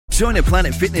Join a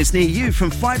Planet Fitness near you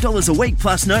from $5 a week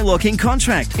plus no lock-in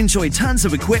contract. Enjoy tons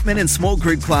of equipment and small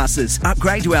group classes.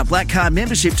 Upgrade to our Black Card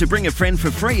membership to bring a friend for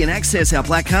free and access our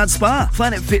Black Card spa.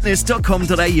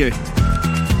 planetfitness.com.au.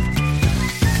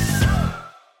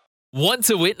 Want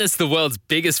to witness the world's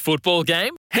biggest football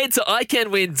game? Head to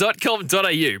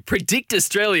iCanWin.com.au, predict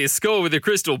Australia's score with a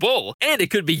crystal ball, and it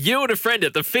could be you and a friend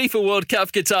at the FIFA World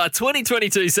Cup Qatar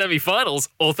 2022 semi-finals,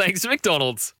 all thanks to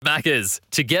McDonald's. Maccas,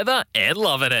 together and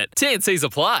loving it. TNCs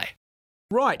apply.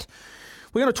 Right.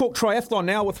 We're going to talk triathlon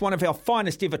now with one of our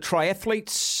finest ever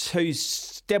triathletes who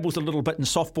dabbles a little bit in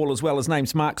softball as well. His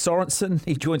name's Mark Sorensen.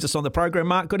 He joins us on the program.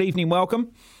 Mark, good evening.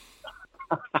 Welcome.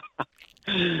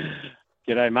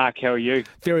 G'day, Mark. How are you?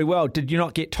 Very well. Did you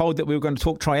not get told that we were going to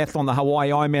talk triathlon, the Hawaii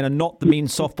Ironman, and not the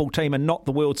men's softball team and not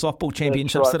the World Softball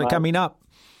Championships that are coming up?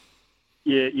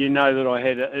 Yeah, you know that I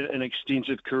had an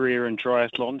extensive career in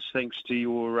triathlons thanks to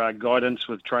your guidance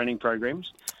with training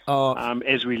programs.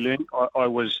 As we learned, I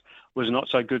was not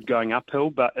so good going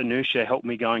uphill, but inertia helped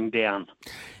me going down.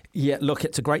 Yeah, look,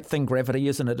 it's a great thing, gravity,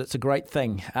 isn't it? It's a great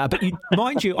thing. But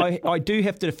mind you, I do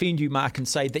have to defend you, Mark, and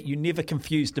say that you never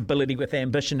confused ability with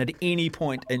ambition at any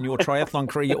point in your triathlon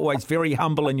career. You're always very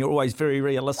humble and you're always very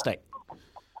realistic.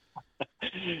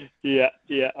 Yeah.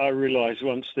 I realised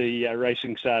once the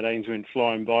racing sardines went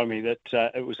flying by me that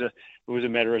it was a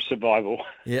matter of survival.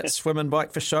 Yeah, swim and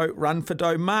bike for show, run for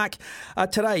dough. Mark,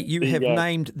 today you have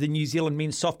named the New Zealand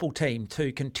men's softball team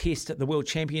to contest at the World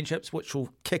Championships, which will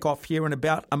kick off here in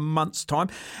about a month's time.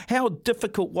 How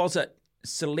difficult was it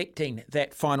selecting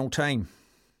that final team?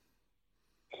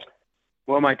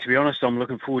 Well, mate, to be honest, I'm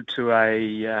looking forward to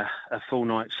a full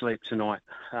night's sleep tonight.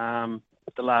 Our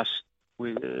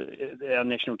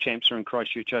national champs are in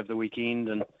Christchurch over the weekend,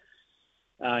 and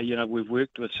we've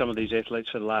worked with some of these athletes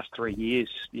for the last 3 years,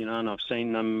 and I've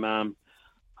seen them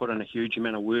put in a huge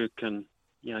amount of work and,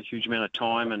 a huge amount of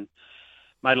time and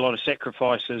made a lot of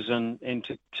sacrifices and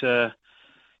to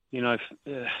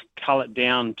cull it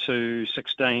down to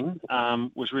 16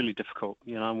 was really difficult.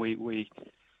 We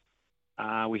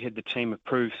had the team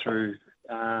approved through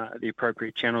the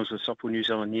appropriate channels with Softball New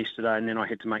Zealand yesterday, and then I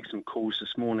had to make some calls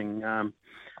this morning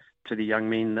to the young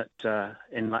men that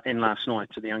and last night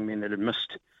to the young men that had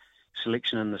missed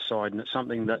selection in the side, and it's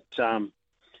something that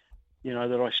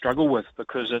that I struggle with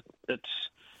because it's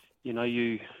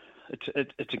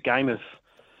a game of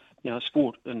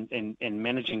sport and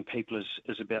managing people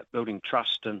is about building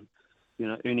trust and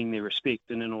earning their respect,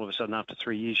 and then all of a sudden after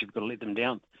 3 years you've got to let them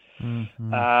down.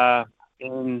 Mm-hmm.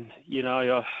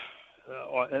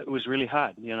 It was really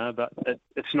hard, but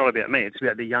it's not about me. It's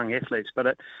about the young athletes.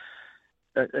 But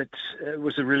it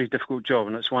was a really difficult job,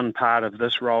 and it's one part of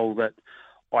this role that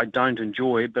I don't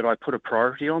enjoy, but I put a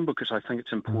priority on because I think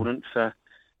it's important for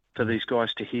these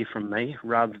guys to hear from me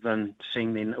rather than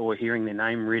seeing them or hearing their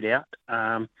name read out.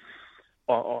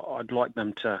 I'd like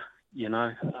them to,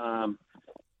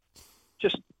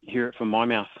 just hear it from my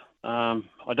mouth. I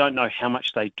don't know how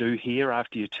much they do hear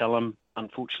after you tell them,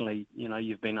 unfortunately,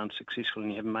 you've been unsuccessful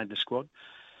and you haven't made the squad.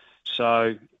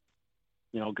 So,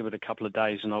 I'll give it a couple of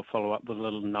days and I'll follow up with a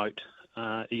little note,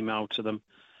 email to them,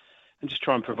 and just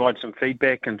try and provide some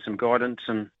feedback and some guidance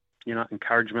and,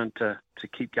 encouragement to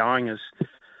keep going as,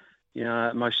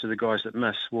 most of the guys that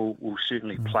miss will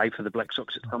certainly play for the Black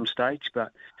Sox at some stage,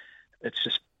 but it's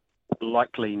just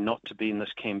likely not to be in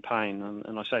this campaign.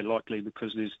 And I say likely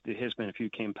because there has been a few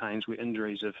campaigns where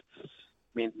injuries have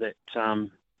meant that,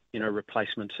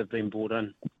 replacements have been brought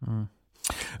in.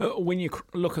 When you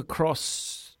look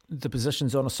across the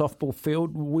positions on a softball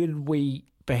field, where did we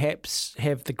perhaps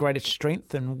have the greatest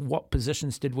strength, and what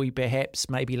positions did we perhaps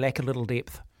maybe lack a little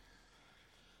depth?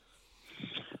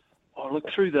 I look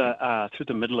through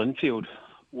the middle infield.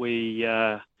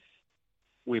 We're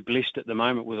blessed at the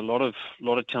moment with a lot of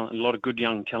talent, a lot of good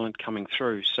young talent coming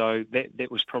through. So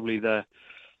that was probably the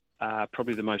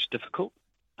most difficult.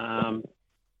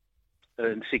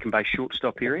 In second base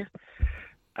shortstop area,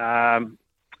 our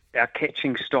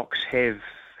catching stocks have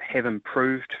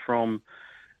improved from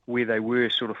where they were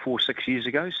sort of 4-6 years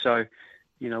ago. So,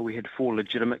 we had 4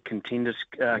 legitimate contenders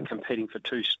competing for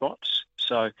 2 spots.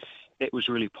 So that was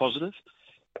really positive.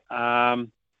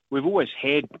 We've always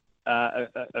had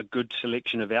a good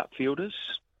selection of outfielders,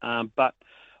 but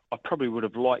I probably would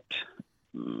have liked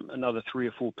another 3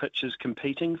 or 4 pitchers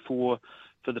competing for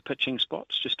the pitching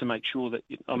spots, just to make sure that,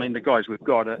 the guys we've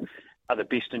got are the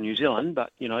best in New Zealand,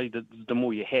 but, the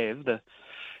more you have,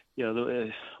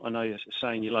 I know you're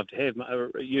saying you love to have,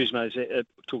 use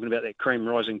talking about that cream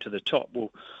rising to the top.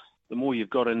 Well, the more you've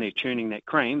got in there churning that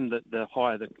cream, the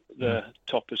higher the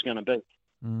top is going to be.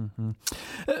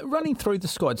 Running through the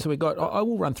squad, so I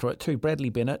will run through it too. Bradley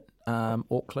Bennett,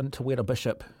 Auckland, Tawera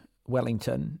Bishop,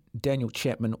 Wellington, Daniel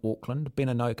Chapman, Auckland, Ben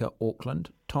Anoka,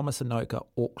 Auckland, Thomas Anoka,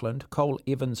 Auckland, Cole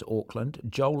Evans, Auckland,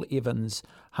 Joel Evans,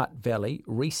 Hutt Valley,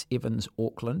 Reese Evans,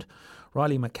 Auckland,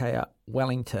 Riley Makaya,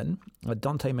 Wellington,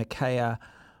 Dante Makaya,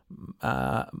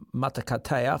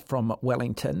 Matakatea from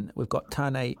Wellington. We've got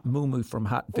Tane Mumu from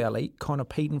Hutt Valley, Connor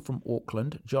Peden from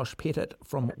Auckland, Josh Pettit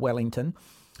from Wellington,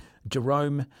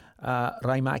 Jerome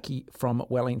Raimaki from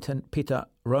Wellington, Peter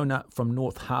Rona from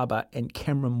North Harbour, and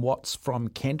Cameron Watts from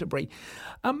Canterbury.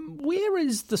 Where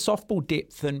is the softball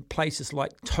depth in places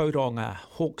like Tauranga,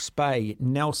 Hawke's Bay,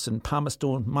 Nelson,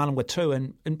 Palmerston, Manawatu,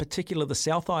 and in particular the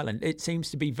South Island? It seems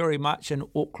to be very much an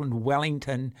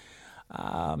Auckland-Wellington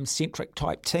centric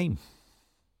type team.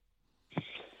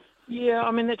 Yeah,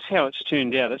 I mean that's how it's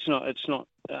turned out. It's not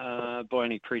by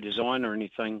any pre-design or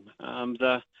anything.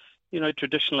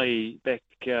 Traditionally back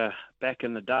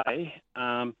in the day,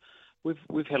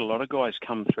 we've had a lot of guys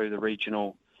come through the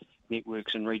regional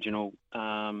networks and regional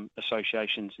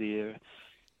associations there.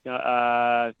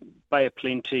 Bay of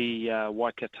Plenty,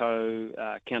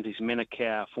 Waikato, Counties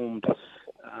Manukau formed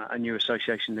a new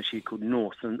association this year called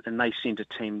North, and they sent a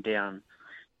team down.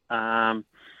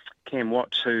 Cam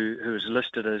Watts, who was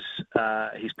listed as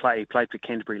he played for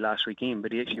Canterbury last weekend,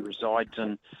 but he actually resides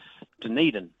in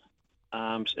Dunedin.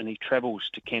 And he travels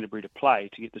to Canterbury to play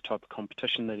to get the type of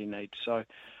competition that he needs. So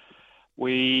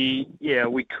we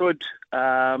could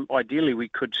ideally we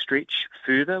could stretch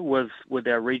further with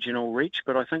our regional reach,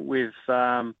 but I think we've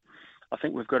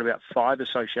got about 5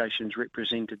 associations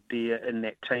represented there in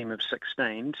that team of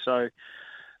 16. So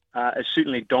it's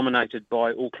certainly dominated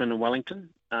by Auckland and Wellington,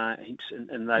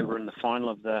 and they were in the final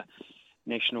of the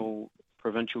National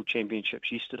Provincial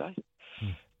Championships yesterday,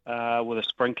 with a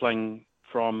sprinkling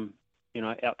from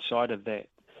outside of that.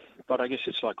 But I guess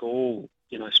it's like all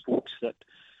sports that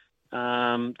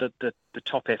the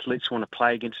top athletes want to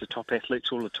play against the top athletes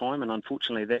all the time, and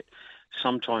unfortunately that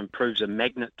sometimes proves a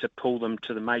magnet to pull them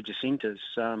to the major centres.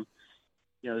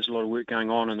 There's a lot of work going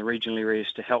on in the regional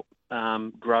areas to help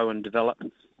grow and develop,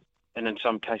 and in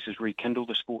some cases rekindle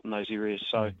the sport in those areas.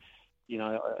 So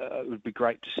it would be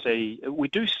great to see. We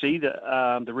do see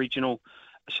that the regional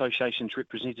associations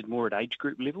represented more at age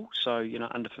group level, so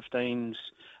under 15s,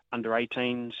 under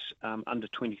 18s, under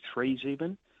 23s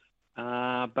even.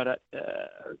 But I'm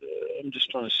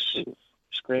just trying to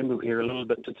scramble here a little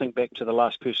bit to think back to the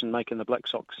last person making the Black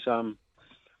Sox from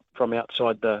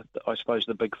outside the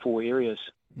big 4 areas.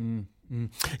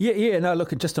 Yeah, no,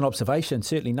 look, just an observation.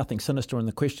 Certainly nothing sinister in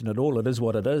the question at all. It is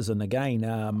what it is. And again,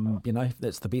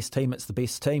 that's the best team. It's the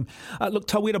best team. Look,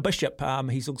 Tawera Bishop,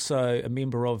 he's also a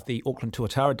member of the Auckland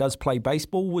Tuatara, does play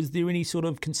baseball. Was there any sort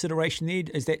of consideration there?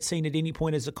 Is that seen at any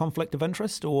point as a conflict of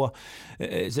interest, or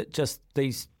is it just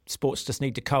these sports just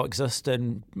need to coexist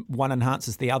and one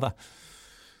enhances the other?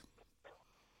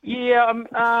 Yeah,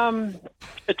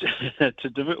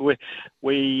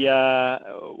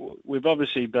 we've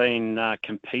obviously been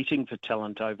competing for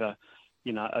talent over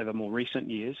more recent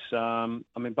years.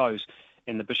 Bose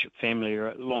and the Bishop family are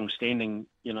a long-standing,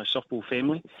 softball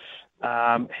family.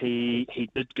 He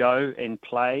did go and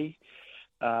play.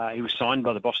 He was signed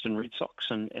by the Boston Red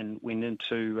Sox and went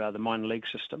into the minor league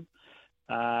system.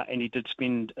 And he did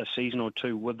spend a season or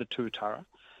 2 with the Tuatara.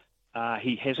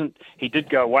 He did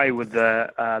go away with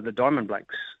the Diamond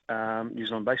Blacks New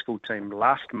Zealand baseball team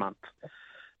last month,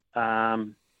 but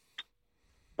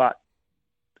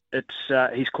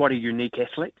he's quite a unique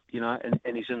athlete,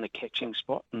 and he's in the catching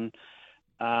spot. And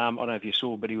I don't know if you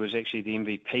saw, but he was actually the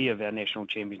MVP of our national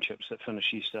championships that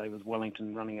finished yesterday with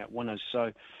Wellington running out winners.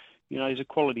 So, he's a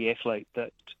quality athlete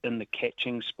that in the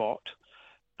catching spot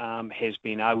has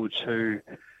been able to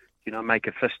make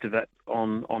a fist of it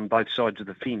on both sides of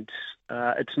the fence.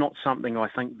 It's not something I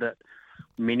think that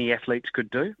many athletes could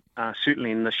do,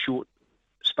 certainly in this short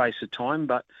space of time,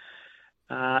 but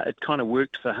it kind of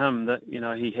worked for him that,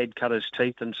 he had cut his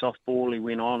teeth in softball. He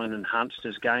went on and enhanced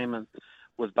his game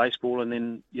with baseball, and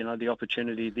then, the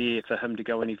opportunity there for him to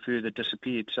go any further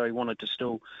disappeared. So he wanted to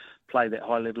still play that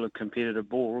high level of competitive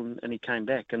ball, and he came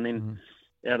back. And then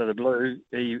out of the blue,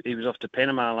 he was off to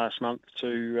Panama last month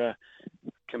to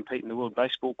compete in the World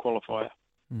Baseball Qualifier.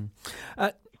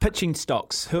 Pitching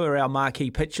stocks, who are our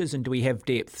marquee pitchers, and do we have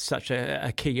depth, such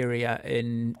a key area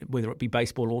in whether it be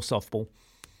baseball or softball?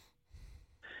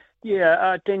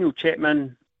 Yeah, Daniel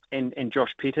Chapman and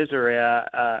Josh Pettit are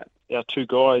our 2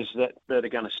 guys that are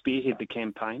going to spearhead the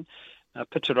campaign.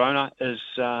 Peter Rona is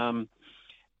our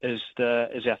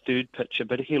 3rd pitcher,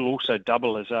 but he'll also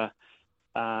double as a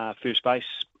first base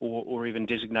or even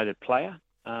designated player.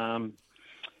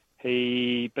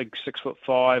 He big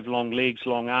 6'5", long legs,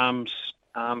 long arms,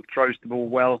 throws the ball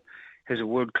well, has a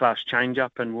world-class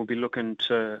change-up, and we'll be looking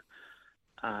to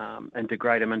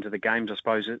integrate him into the games, I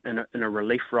suppose, in a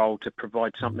relief role to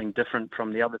provide something different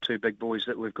from the other two big boys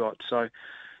that we've got. So,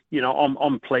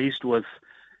 I'm pleased with,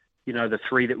 the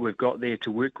three that we've got there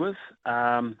to work with.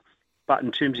 But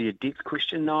in terms of your depth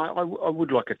question, no, I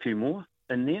would like a few more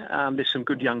in there. There's some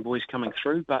good young boys coming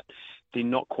through, but they're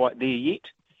not quite there yet.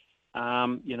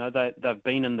 They've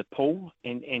been in the pool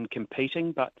and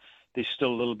competing, but there's still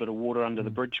a little bit of water under the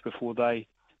bridge before they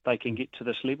can get to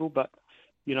this level. But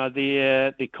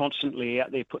they're constantly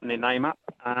out there putting their name up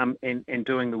and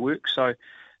doing the work, so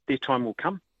their time will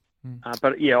come.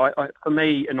 But for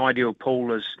me, an ideal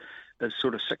pool is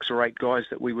sort of 6 or 8 guys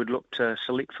that we would look to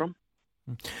select from.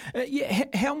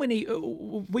 How many,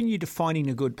 when you're defining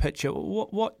a good pitcher,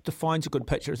 what defines a good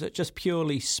pitcher? Is it just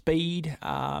purely speed?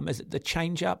 Is it the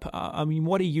change-up?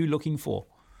 What are you looking for?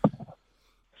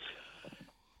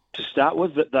 To start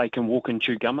with, that they can walk and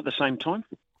chew gum at the same time.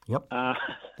 Yep.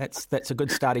 That's a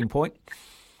good starting point.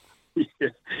 Yeah.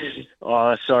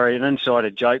 Oh, sorry. An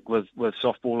insider joke with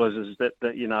softballers is that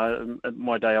in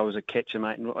my day I was a catcher,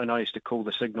 mate, and I used to call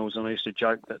the signals, and I used to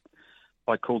joke that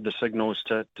I called the signals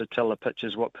to tell the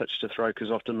pitchers what pitch to throw,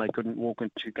 because often they couldn't walk and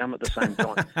chew gum at the same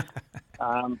time.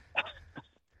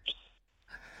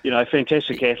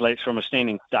 Fantastic athletes from a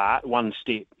standing start, one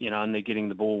step, and they're getting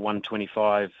the ball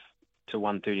 125 to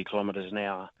 130 kilometres an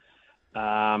hour.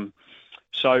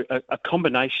 So a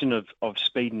combination of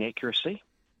speed and accuracy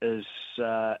is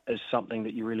something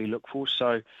that you really look for.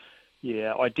 So,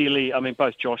 yeah, ideally,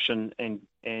 both Josh and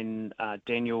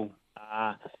Daniel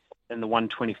are in the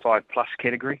 125 plus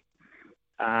category.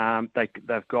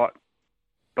 They've got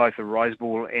both a rise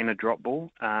ball and a drop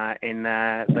ball, and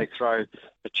they throw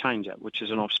a change-up, which is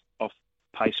an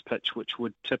off-pace pitch, which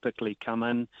would typically come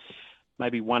in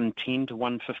maybe 110 to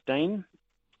 115.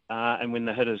 And when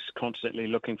the hitter's constantly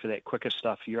looking for that quicker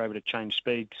stuff, you're able to change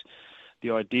speeds.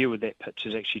 The idea with that pitch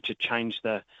is actually to change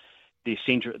the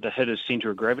hitter's centre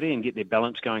of gravity and get their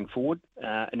balance going forward.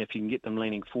 And if you can get them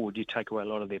leaning forward, you take away a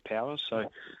lot of their power.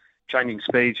 So changing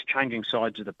speeds, changing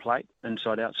sides of the plate,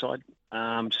 inside, outside.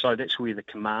 So that's where the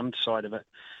command side of it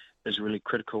is really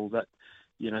critical. That,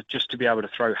 just to be able to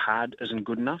throw hard isn't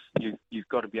good enough. You've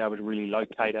got to be able to really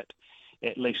locate it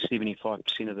at least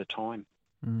 75% of the time.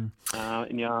 And I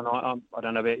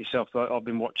don't know about yourself, but I've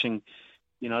been watching,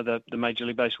 the Major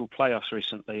League Baseball playoffs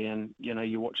recently, and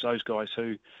you watch those guys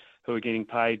who are getting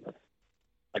paid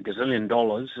 $1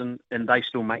 gazillion, and they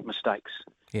still make mistakes.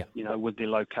 Yeah. With their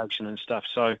location and stuff.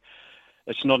 So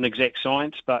it's not an exact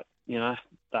science, but the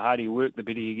harder you work, the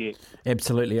better you get.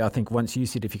 Absolutely. I think once you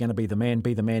said, if you're going to be the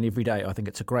man every day. I think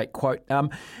it's a great quote.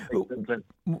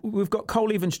 We've got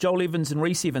Cole Evans, Joel Evans, and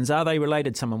Rhys Evans. Are they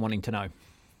related? Someone wanting to know.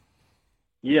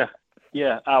 Yeah.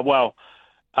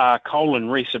 Cole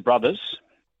and Rhys are brothers,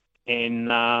 and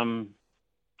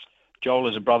Joel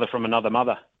is a brother from another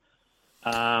mother.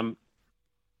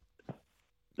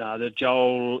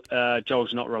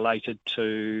 Joel's not related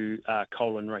to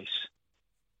Cole and Rhys.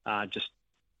 Just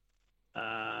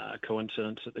a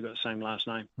coincidence that they've got the same last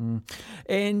name.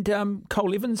 And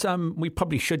Cole Evans, we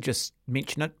probably should just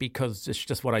mention it because it's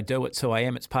just what I do. It's who I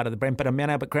am. It's part of the brand. But a Mount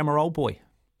Albert Grammar old boy.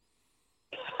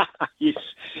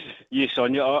 Yes, I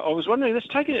knew. I was wondering.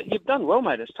 You've done well,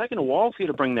 mate. It's taken a while for you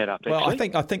to bring that up. Actually.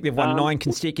 Well, I think they've won 9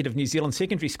 consecutive New Zealand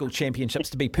secondary school championships,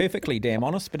 to be perfectly damn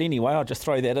honest. But anyway, I'll just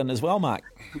throw that in as well, Mark.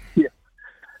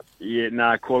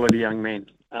 Quality young man,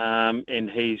 and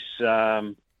he's,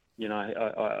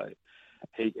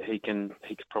 he could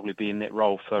probably be in that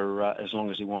role for as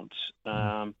long as he wants.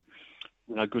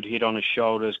 Good head on his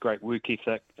shoulders, great work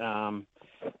ethic.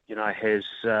 Has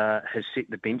set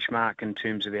the benchmark in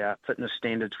terms of our fitness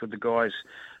standards with the guys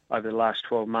over the last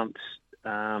 12 months.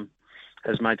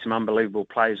 Has made some unbelievable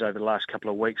plays over the last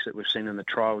couple of weeks that we've seen in the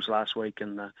trials last week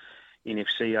and the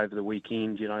NFC over the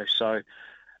weekend. So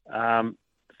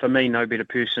for me, no better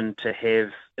person to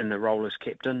have in the role as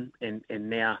captain, and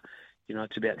now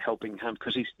it's about helping him,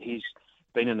 because he's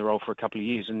been in the role for a couple of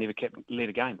years and never led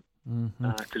a game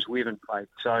because we haven't played.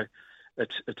 So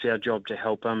it's our job to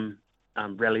help him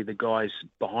rally the guys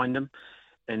behind him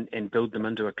and build them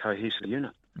into a cohesive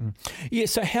unit. Yeah,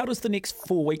 so how does the next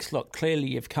 4 weeks look? Clearly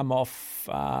you've come off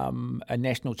a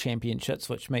national championships,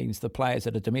 which means the players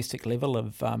at a domestic level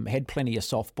have had plenty of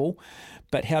softball.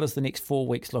 But how does the next 4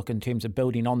 weeks look in terms of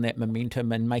building on that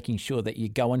momentum and making sure that you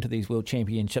go into these World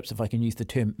Championships, if I can use the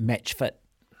term, match fit?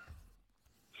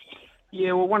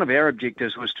 Yeah, well, one of our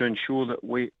objectives was to ensure that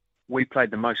we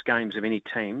played the most games of any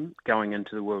team going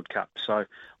into the World Cup. So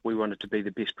we wanted to be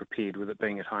the best prepared with it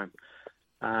being at home.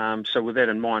 So with that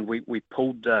in mind, we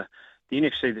pulled the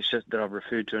NFC that I've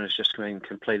referred to and has just been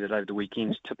completed over the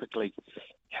weekends, typically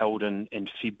held in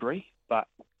February. But,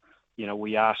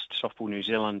 we asked Softball New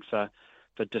Zealand for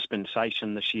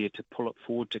dispensation this year to pull it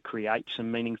forward to create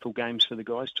some meaningful games for the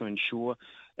guys to ensure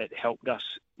it helped us,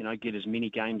 get as many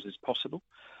games as possible.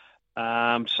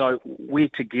 So we're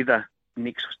together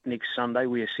next Sunday.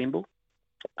 We assemble.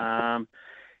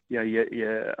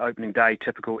 Your opening day,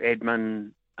 typical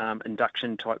admin,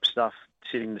 induction type stuff,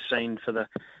 setting the scene for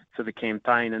the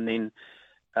campaign, and then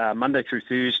Monday through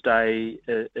Thursday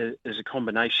is a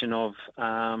combination of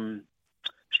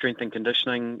strength and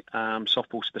conditioning,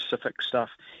 softball specific stuff,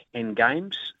 and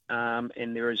games.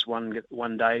 And there is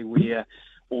one day where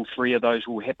all three of those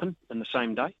will happen in the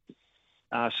same day.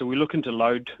 So we're looking to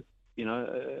load,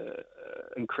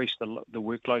 increase the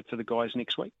workload for the guys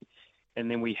next week, and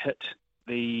then we hit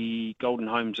the Golden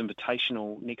Homes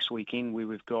Invitational next weekend, where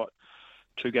we've got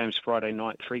 2 games Friday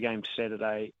night, 3 games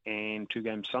Saturday, and 2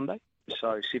 games Sunday.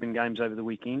 So 7 games over the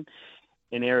weekend.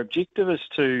 And our objective is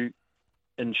to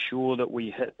ensure that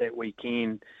we hit that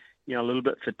weekend, a little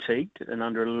bit fatigued and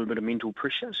under a little bit of mental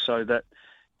pressure, so that,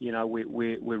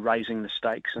 we're raising the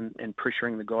stakes and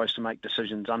pressuring the guys to make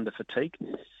decisions under fatigue.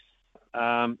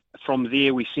 From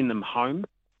there, we send them home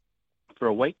for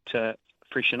a week to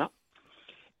freshen up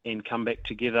and come back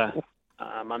together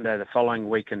Monday the following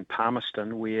week in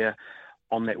Palmerston, where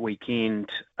on that weekend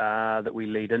that we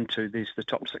lead into, there's the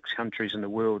top 6 countries in the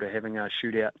world are having a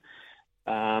shootout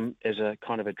as a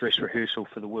kind of a dress rehearsal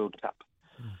for the World Cup.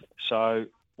 So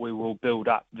we will build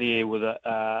up there with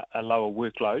a lower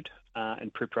workload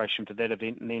in preparation for that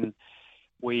event, and then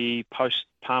we post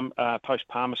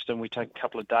Palmerston, we take a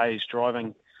couple of days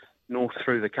driving north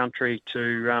through the country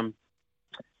to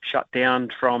shut down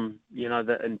from the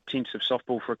intensive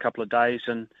softball for a couple of days,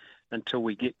 and until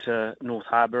we get to North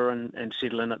Harbour and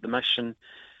settle in at the Mish and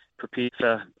prepare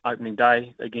for opening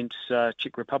day against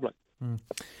Czech Republic.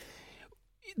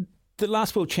 The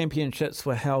last World Championships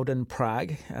were held in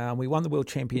Prague. We won the World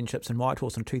Championships in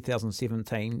Whitehorse in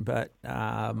 2017, but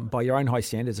by your own high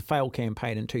standards, a failed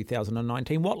campaign in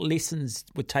 2019. What lessons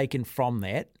were taken from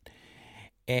that,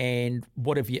 and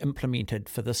what have you implemented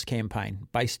for this campaign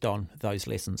based on those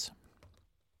lessons?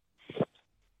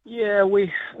 Yeah,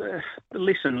 the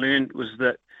lesson learned was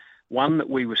that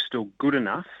we were still good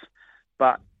enough,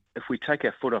 but if we take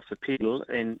our foot off the pedal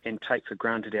and take for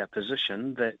granted our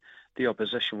position, that the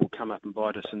opposition will come up and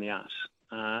bite us in the arse.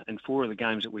 And 4 of the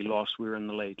games that we lost, we were in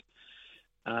the lead.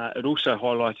 It also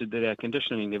highlighted that our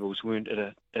conditioning levels weren't at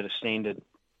a standard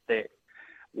that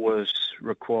was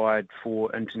required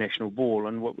for international ball,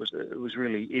 and it was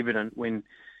really evident when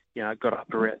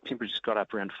temperatures got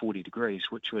up around 40 degrees,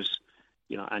 which was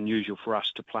unusual for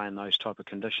us to play in those type of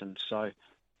conditions. So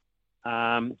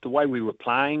the way we were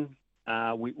playing,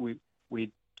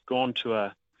 we'd gone to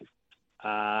a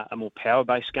more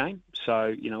power-based game.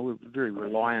 So we're very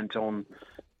reliant on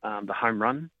the home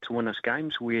run to win us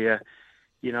games, where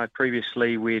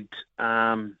previously we'd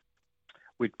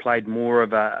played more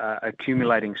of a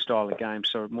accumulating style of game,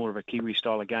 so more of a Kiwi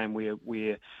style of game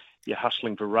where you're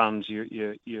hustling for runs,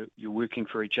 you're working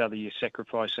for each other, you're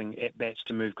sacrificing at bats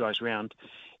to move guys around,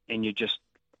 and you're just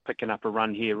picking up a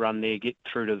run here, run there, get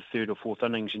through to the 3rd or 4th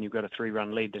innings, and you've got a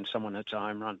 3-run lead, then someone hits a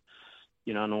home run,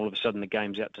 and all of a sudden the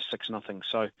game's out to 6-0.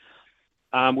 So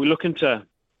we're looking to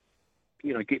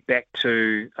get back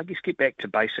to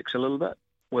basics a little bit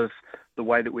with the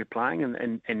way that we're playing,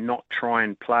 and not try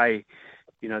and play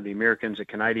the Americans, the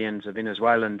Canadians, the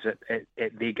Venezuelans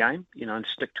at their game, and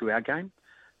stick to our game,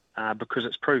 because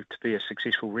it's proved to be a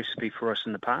successful recipe for us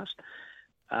in the past,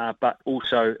 but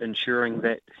also ensuring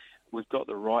that we've got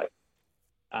the right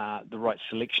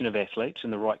selection of athletes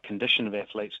and the right condition of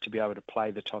athletes to be able to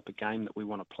play the type of game that we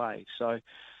want to play. So,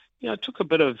 it took a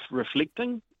bit of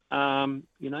reflecting.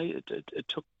 It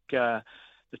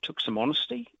took some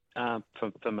honesty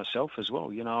for myself as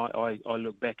well. I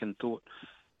look back and thought,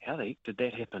 how the heck did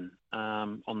that happen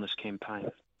on this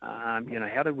campaign?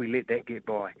 How did we let that get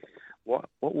by? What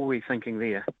were we thinking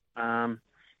there? And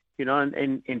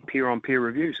peer-on-peer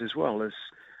reviews as well. As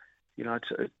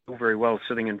it's all very well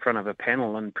sitting in front of a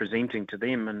panel and presenting to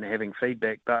them and having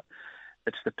feedback, but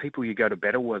it's the people you go to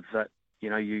battle with that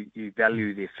you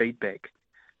value their feedback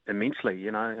immensely,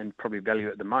 and probably value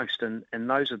it the most. And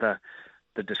those are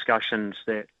the discussions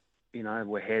that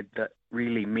were had that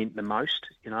really meant the most.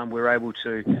 And we're able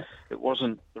to.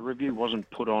 The review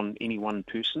wasn't put on any one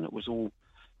person. It was all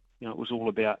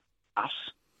about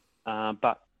us.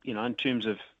 But in terms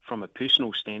of from a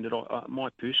personal standard, my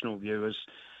personal view is,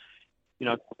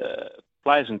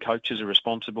 players and coaches are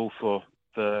responsible for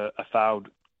a failed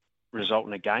result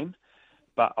in a game.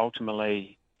 But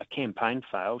ultimately, a campaign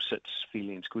fail sits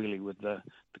fairly and squarely with the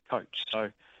coach. So,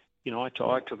 I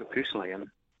took it personally, and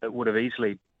it would have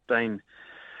easily been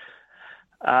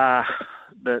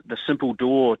the simple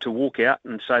door to walk out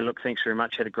and say, look, thanks very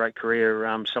much, had a great career,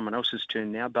 someone else's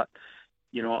turn now. But,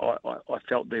 I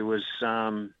felt there was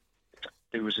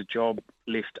a job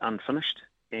left unfinished,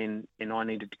 and I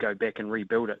needed to go back and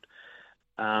rebuild it,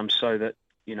 so that,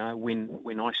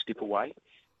 when I step away,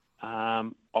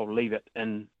 I'll leave it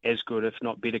in as good, if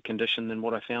not better, condition than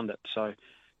what I found it. So,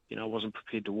 I wasn't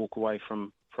prepared to walk away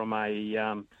from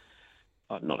a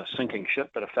not a sinking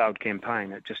ship, but a failed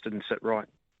campaign. It just didn't sit right.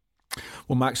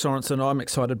 Well, Mark Sorensen, I'm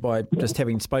excited by just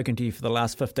having spoken to you for the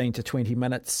last 15 to 20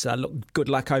 minutes. Look, good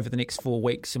luck over the next 4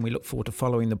 weeks, and we look forward to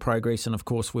following the progress. And, of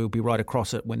course, we'll be right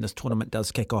across it when this tournament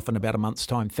does kick off in about a month's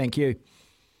time. Thank you.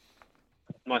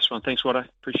 Nice one. Thanks, Watto.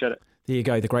 Appreciate it. There you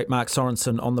go, the great Mark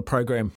Sorensen on the program.